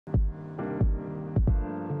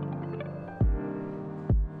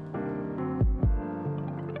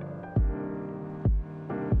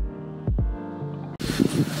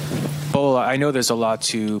Bol, I know there's a lot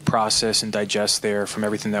to process and digest there from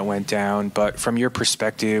everything that went down, but from your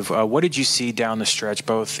perspective, what did you see down the stretch,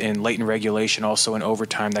 both in late in regulation, also in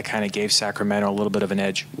overtime, that kind of gave Sacramento a little bit of an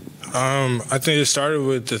edge? I think it started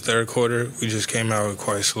with the third quarter. We just came out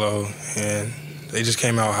quite slow, and they just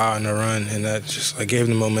came out hot on the run, and that just gave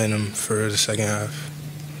them momentum for the second half.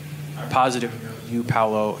 Positive, you,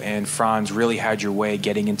 Paolo, and Franz really had your way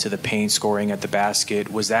getting into the paint, scoring at the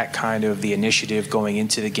basket. Was that kind of the initiative going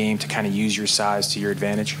into the game to kind of use your size to your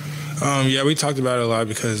advantage? Yeah, we talked about it a lot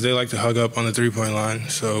because they like to hug up on the three-point line.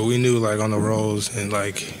 So we knew on the rolls and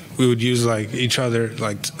we would use each other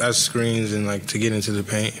as screens and to get into the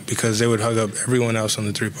paint because they would hug up everyone else on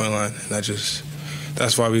the three-point line. And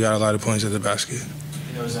that's why we got a lot of points at the basket.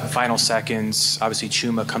 In those final seconds, obviously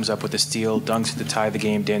Chuma comes up with a steal, dunks to tie the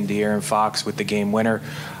game, then De'Aaron Fox with the game winner.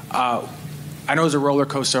 I know it was a roller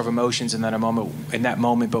coaster of emotions in that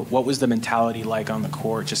moment, but what was the mentality like on the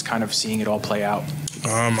court, just kind of seeing it all play out?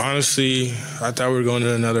 Honestly, I thought we were going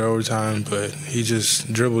to another overtime, but he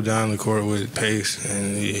just dribbled down the court with pace,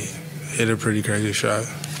 and he hit a pretty crazy shot.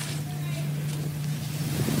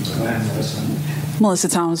 Go ahead, Melissa. Melissa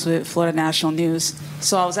Thomas with Florida National News.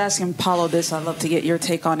 So I was asking Paolo this. I'd love to get your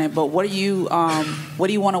take on it. But what do you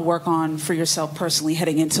want to work on for yourself personally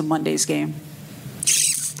heading into Monday's game?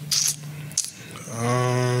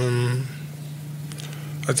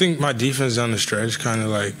 I think my defense down the stretch kind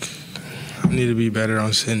of I need to be better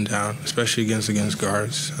on sitting down, especially against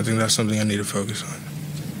guards. I think that's something I need to focus on.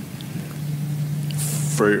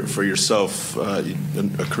 For yourself, a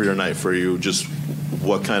career night for you, just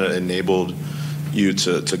what kind of enabled you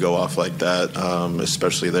to go off like that,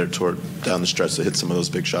 especially there down the stretch to hit some of those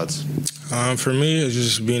big shots? For me, it's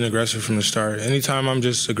just being aggressive from the start. Anytime I'm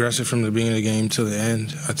just aggressive from the beginning of the game to the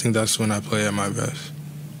end, I think that's when I play at my best.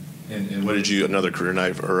 And what did you, another career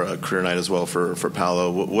night, or a career night as well for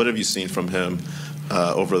Paolo, what have you seen from him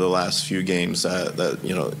over the last few games that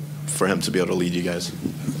for him to be able to lead you guys?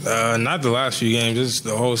 Not the last few games, just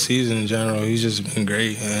the whole season in general. He's just been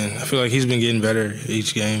great, and I feel like he's been getting better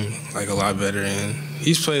each game, a lot better. And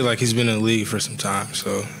he's played like he's been in the league for some time,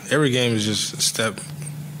 so every game is just a step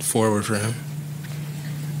forward for him.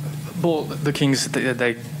 Bol, the Kings,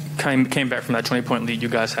 they came back from that 20-point lead you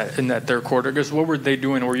guys had in that third quarter. Because what were they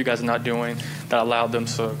doing, or were you guys not doing, that allowed them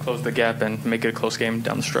to close the gap and make it a close game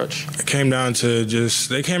down the stretch? It came down to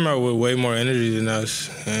they came out with way more energy than us,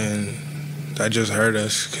 and that just hurt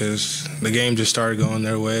us because the game just started going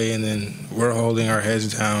their way, and then we're holding our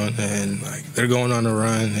heads down, and they're going on a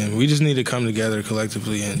run, and we just need to come together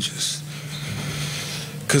collectively and just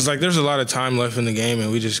because there's a lot of time left in the game,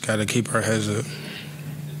 and we just got to keep our heads up.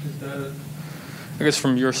 I guess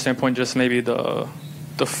from your standpoint, just maybe the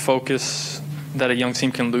focus that a young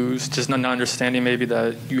team can lose, just not understanding maybe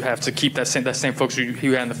that you have to keep that same focus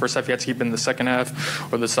you had in the first half, you have to keep in the second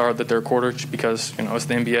half or the start of the third quarter, just because it's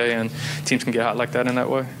the NBA and teams can get hot like that in that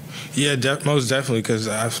way? Yeah, most definitely, because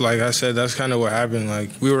like I said, that's kind of what happened.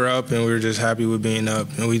 We were up and we were just happy with being up,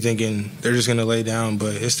 and we thinking they're just going to lay down,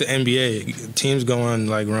 but it's the NBA. Teams go on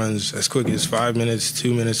runs as quick as 5 minutes,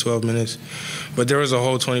 2 minutes, 12 minutes, but there was a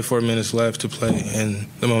whole 24 minutes left to play, and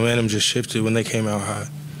the momentum just shifted when they came out hot.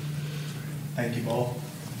 Thank you, Bol.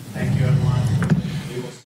 Thank you, everyone.